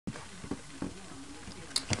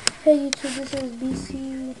Hey YouTube, this is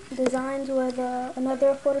BC Designs with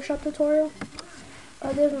another Photoshop tutorial.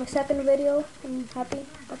 This is my second video. I'm happy.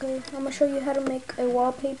 Okay, I'm going to show you how to make a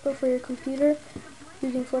wallpaper for your computer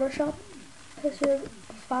using Photoshop. This is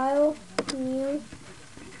File, New.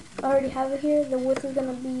 I already have it here. The width is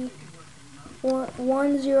going to be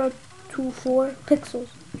 1024 pixels.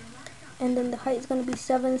 And then the height is going to be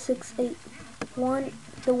 768.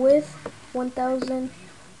 The width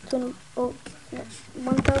 1024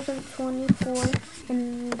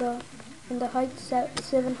 and the height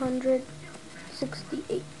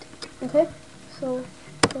 768. Okay, so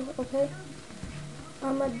okay,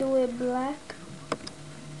 I'm gonna do it black,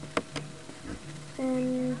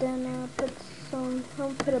 and then I'm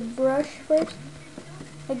gonna put a brush first.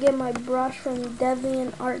 I get my brush from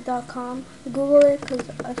deviantart.com. Google it because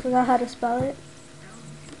I forgot how to spell it.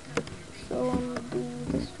 So I'm gonna do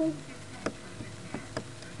this one.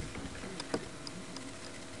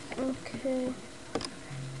 Okay.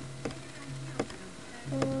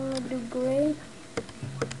 I'm gonna do gray.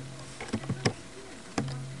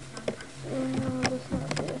 No, that's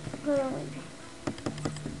not good. Hold on.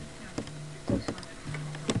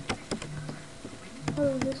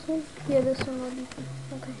 Oh, this one? Yeah, this one will be good.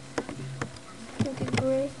 Okay. Make it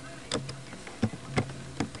gray.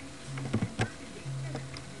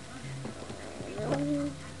 No.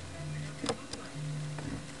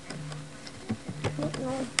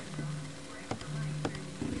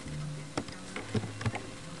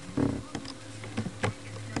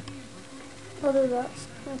 I'll do that.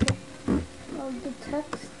 Okay. I'll do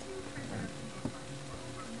text.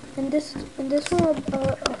 In this one,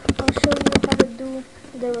 I'll show you how to do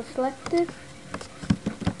the reflective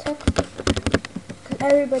text. Because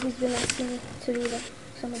everybody's been asking me to do that.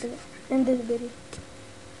 So I'm gonna do it in this video.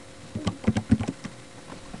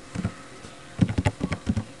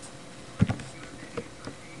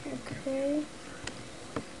 Okay.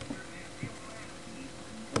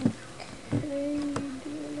 Okay.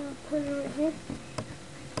 Now put it right here.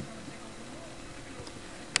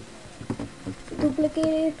 Duplicate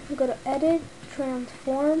it, go to edit,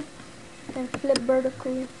 transform, and flip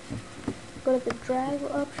vertically. Go to the drag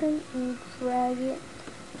option and drag it.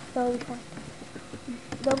 That'll be fine.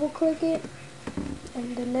 Double click it,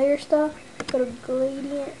 and the layer stuff, go to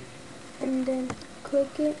gradient, and then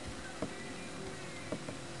click it.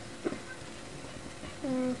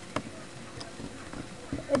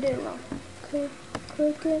 I did it wrong. Click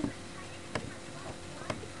it.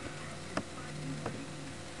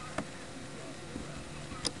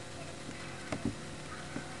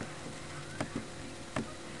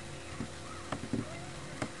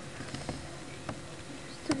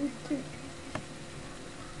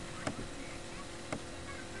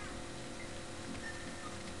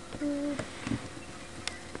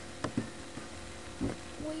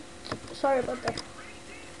 Wait, sorry about that.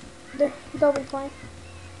 There, that'll be fine.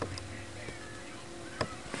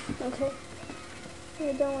 Okay,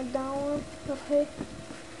 we're done with that one. Okay,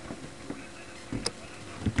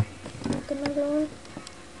 make another one.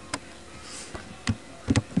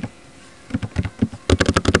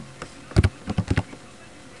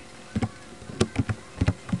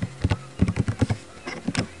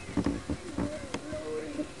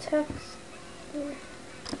 The text.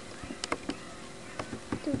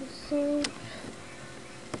 Do the same.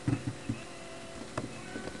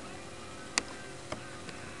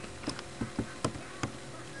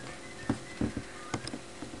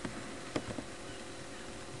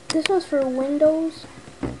 This one's for Windows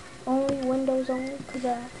only, because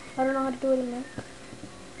I don't know how to do it in Mac.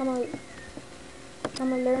 I'm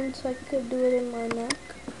gonna learn so I could do it in my Mac,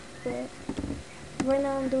 but right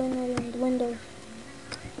now I'm doing it in Windows.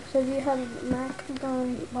 So if you have a Mac,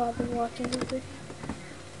 don't bother watching this video.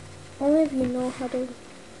 Only if you know how to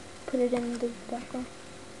put it in the background.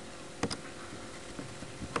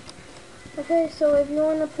 Okay, so if you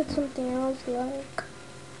want to put something else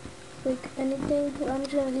like anything, I'm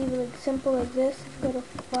just gonna leave it like simple like this. Go to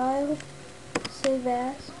File, Save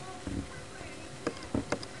As,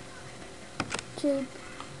 JPG.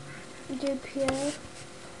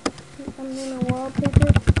 I'm doing a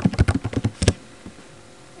wallpaper.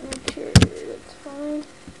 Make sure it's fine.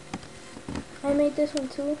 I made this one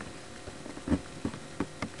too.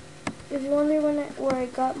 If you wonder where I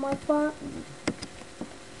got my font,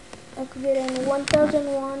 I could get it in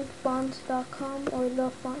 1001fonts.com or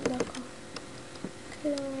thefont.com.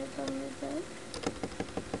 Okay, I'm done with that.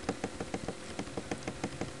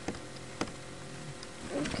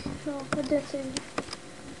 Okay, no, I didn't save it.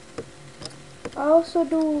 I also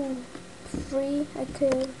do free. I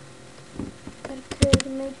could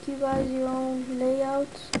make you guys your own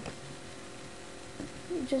layouts.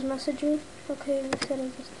 just message me. Okay, instead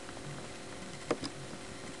of just.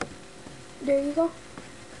 There you go.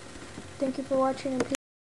 Thank you for watching and peace.